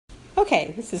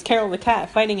Okay, this is Carol the cat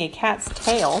fighting a cat's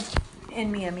tail,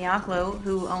 And Mia Miyaklo,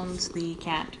 who owns the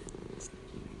cat.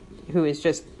 who is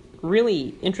just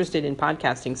really interested in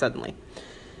podcasting suddenly.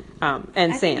 And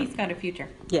I Sam. think he's got a future.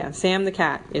 Yeah, Sam the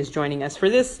cat is joining us for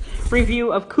this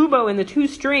review of Kubo and the Two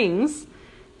Strings.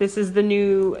 This is the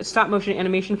new stop-motion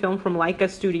animation film from Laika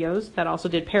Studios that also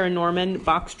did Paranorman,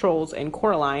 Box Trolls, and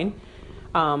Coraline.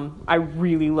 I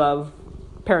really love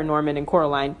Paranorman and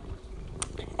Coraline,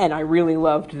 and I really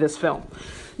loved this film.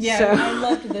 Yeah, So, I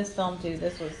loved this film too.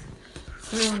 This was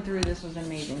through and through. This was an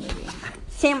amazing movie.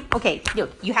 Sam, okay, no,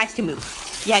 you have to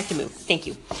move. You have to move. Thank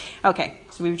you. Okay,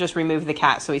 so we've just removed the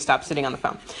cat, so he stopped sitting on the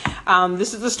phone.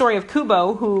 This is the story of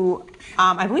Kubo, who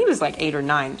I believe is like 8 or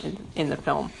 9 in the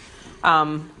film.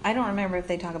 I don't remember if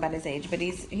they talk about his age, but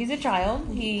he's a child.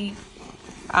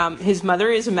 His mother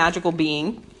is a magical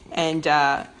being,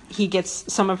 and he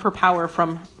gets some of his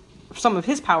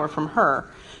power from her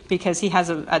because he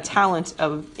has a talent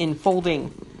of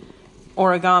enfolding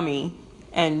origami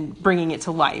and bringing it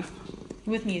to life.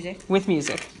 With music. With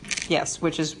music, yes,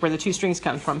 which is where the two strings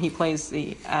come from. He plays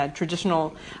the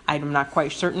traditional, I'm not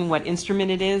quite certain what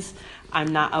instrument it is.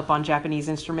 I'm not up on Japanese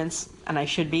instruments, and I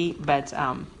should be, but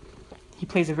he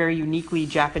plays a very uniquely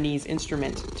Japanese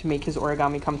instrument to make his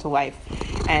origami come to life.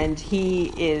 And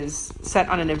he is set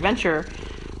on an adventure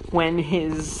when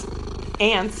his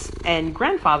aunts and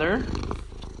grandfather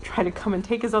try to come and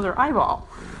take his other eyeball.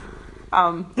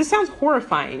 This sounds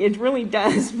horrifying. It really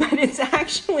does, but it's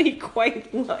actually quite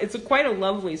a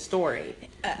lovely story.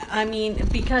 I mean,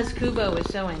 because Kubo is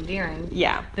so endearing.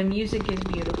 Yeah. The music is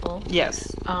beautiful.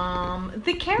 Yes.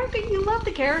 The character, you love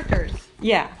the characters.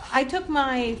 Yeah. I took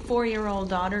my 4-year-old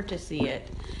daughter to see it,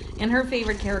 and her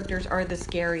favorite characters are the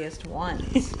scariest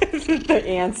ones. The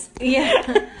ants. Yeah.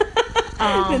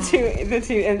 The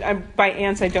two, and by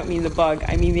ants I don't mean the bug.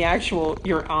 I mean the actual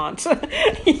your aunt.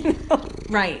 You know?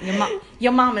 Right.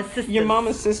 Your mama's sister. Your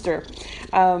mama's sister.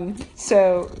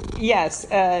 So yes.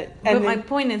 But my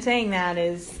point in saying that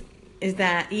is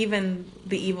that even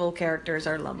the evil characters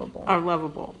are lovable. Are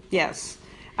lovable. Yes.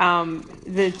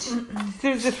 The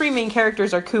 3 main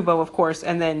characters are Kubo, of course,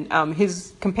 and then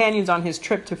his companions on his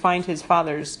trip to find his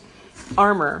father's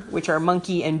armor, which are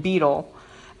Monkey and Beetle,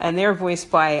 and they're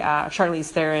voiced by Charlize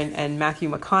Theron and Matthew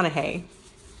McConaughey.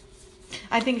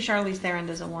 I think Charlize Theron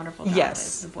does a wonderful job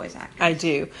as the voice actor. I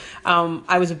do.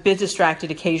 I was a bit distracted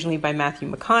occasionally by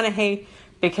Matthew McConaughey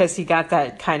because he got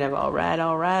that kind of all right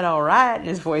in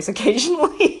his voice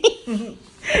occasionally.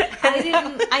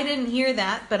 I didn't hear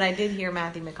that, but I did hear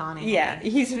Matthew McConaughey. Yeah,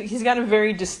 he's got a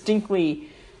very distinctly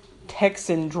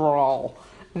Texan drawl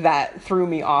that threw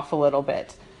me off a little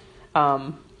bit.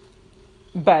 But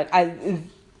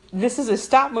this is a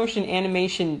stop motion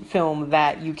animation film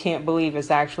that you can't believe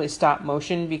is actually stop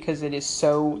motion because it is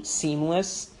so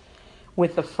seamless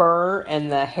with the fur and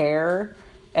the hair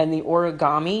and the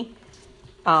origami.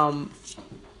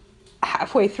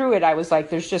 Halfway through it, I was like,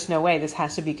 there's just no way this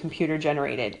has to be computer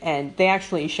generated. And they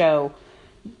actually show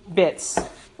bits.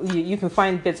 You can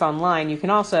find bits online. You can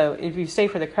also, if you stay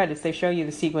for the credits, they show you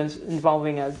the sequence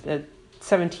involving a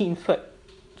 17-foot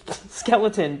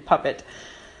skeleton puppet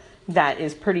that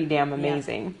is pretty damn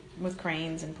amazing. Yeah. With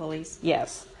cranes and pulleys.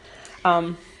 Yes.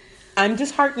 I'm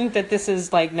disheartened that this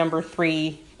is like number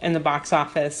 3 in the box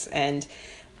office, and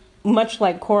much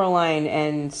like Coraline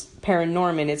and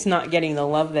Paranorman, it's not getting the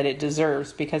love that it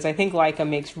deserves because I think Laika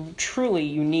makes truly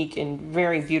unique and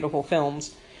very beautiful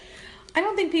films. I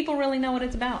don't think people really know what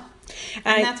it's about.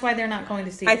 And that's why they're not going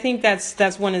to see it. I think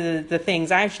that's one of the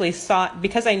things. I actually sought,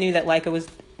 because I knew that Laika was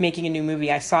making a new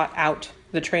movie, I sought out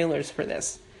the trailers for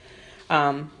this.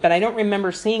 But I don't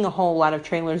remember seeing a whole lot of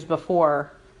trailers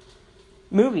before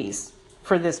movies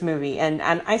for this movie. And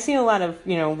I see a lot of,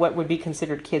 what would be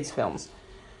considered kids' films.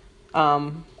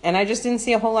 And I just didn't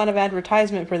see a whole lot of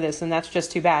advertisement for this, and that's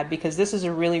just too bad because this is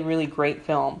a really, really great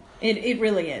film. It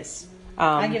really is.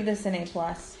 I give this an A+.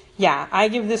 Yeah, I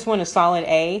give this one a solid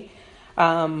A.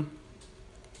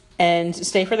 And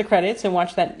stay for the credits and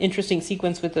watch that interesting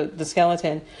sequence with the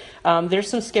skeleton. There's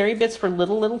some scary bits for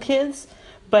little kids,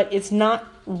 but it's not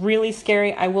really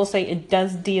scary. I will say it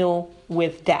does deal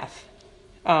with death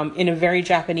in a very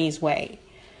Japanese way.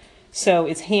 So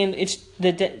it's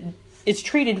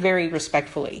treated very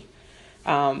respectfully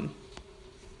and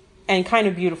kind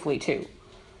of beautifully too.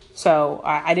 So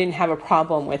I didn't have a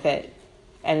problem with it.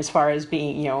 And as far as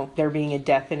being, there being a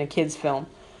death in a kid's film.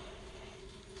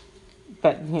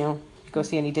 But, go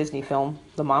see any Disney film,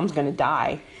 the mom's going to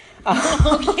die.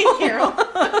 Okay, Carol.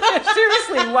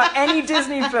 Seriously, any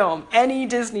Disney film.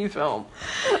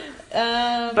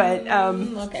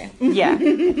 Okay. Yeah.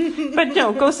 But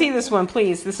no, go see this one,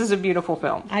 please. This is a beautiful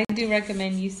film. I do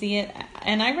recommend you see it,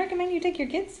 and I recommend you take your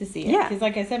kids to see it. Yeah. Because,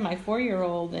 like I said, my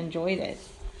 4-year-old enjoyed it.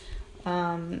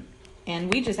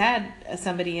 And we just had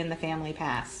somebody in the family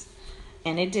pass,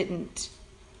 and it didn't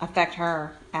affect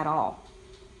her at all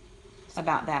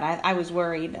about that. I was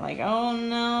worried, like, oh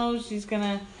no, she's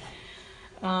gonna,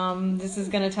 this is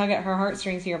gonna tug at her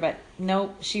heartstrings here, but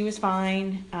nope, she was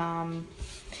fine.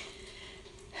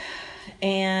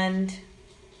 And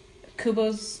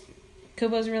Kubo's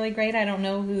really great. I don't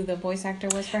know who the voice actor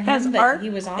was for him, but he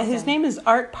was awesome. His name is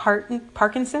Art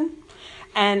Parkinson,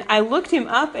 and I looked him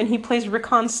up, and he plays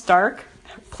Rickon Stark.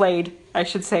 I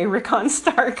should say, Rickon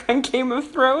Stark on Game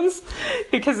of Thrones,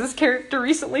 because his character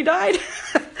recently died.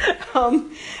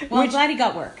 I'm glad he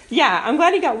got work. Yeah, I'm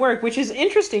glad he got work, which is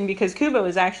interesting because Kubo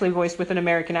is actually voiced with an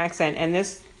American accent, and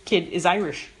this kid is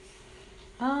Irish.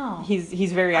 Oh.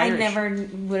 He's very Irish. I never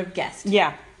would have guessed.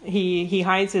 Yeah, he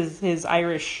hides his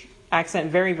Irish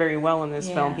accent very, very well in this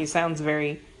film. He sounds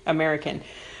very American.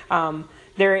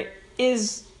 There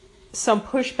is some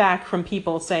pushback from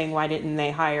people saying, why didn't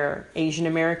they hire Asian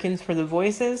Americans for the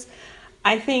voices?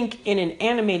 I think in an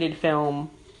animated film,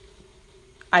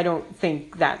 I don't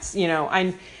think that's,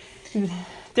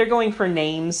 they're going for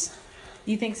names.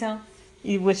 You think so?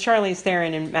 With Charlize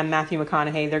Theron and Matthew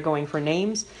McConaughey, they're going for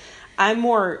names. I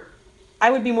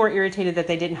would be more irritated that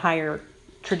they didn't hire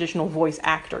traditional voice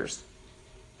actors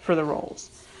for the roles.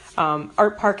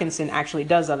 Art Parkinson actually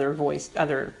does other voice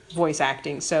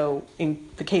acting. So in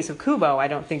the case of Kubo, I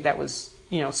don't think that was,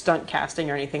 stunt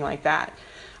casting or anything like that.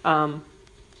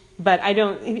 But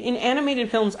in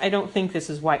animated films, I don't think this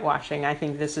is whitewashing. I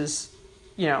think this is,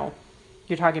 you're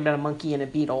talking about a monkey and a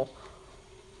beetle.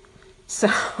 So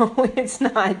it's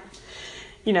not,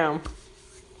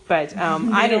 but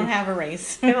I don't have a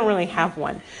race. I don't really have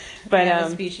one. But I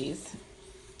have a species.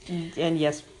 And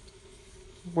yes,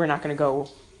 we're not going to go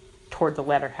toward the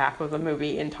latter half of the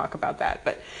movie and talk about that.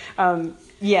 But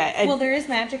yeah. Well, there is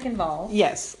magic involved.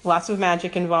 Yes, lots of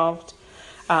magic involved.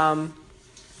 But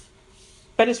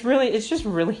it's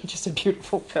just a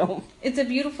beautiful film. It's a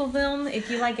beautiful film. If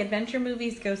you like adventure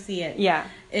movies, go see it. Yeah.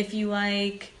 If you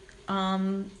like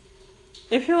Japanese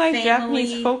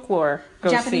folklore, go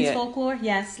see it. Japanese folklore,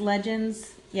 yes.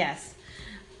 Legends, yes.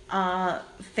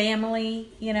 Family,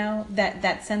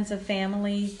 that sense of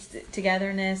family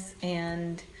togetherness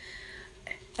and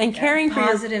caring for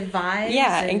positive vibes.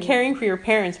 Yeah, and caring for your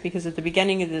parents, because at the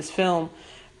beginning of this film,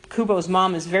 Kubo's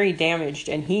mom is very damaged,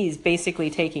 and he's basically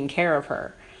taking care of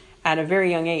her. At a very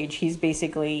young age, he's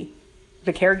basically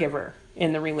the caregiver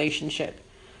in the relationship.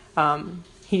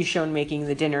 He's shown making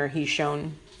the dinner. He's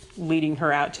shown leading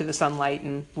her out to the sunlight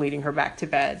and leading her back to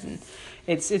bed. And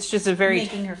it's just a very...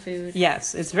 Making her food.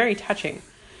 Yes, it's very touching.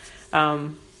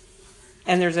 And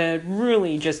there's a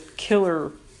really just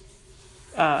killer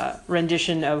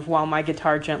rendition of While My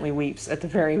Guitar Gently Weeps at the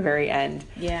very, very end.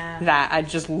 Yeah. That I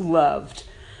just loved.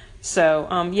 So,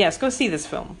 yes, go see this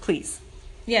film, please.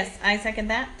 Yes, I second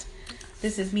that.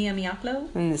 This is Mia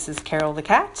Miyaklo. And this is Carol the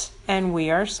Cat, and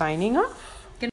we are signing off.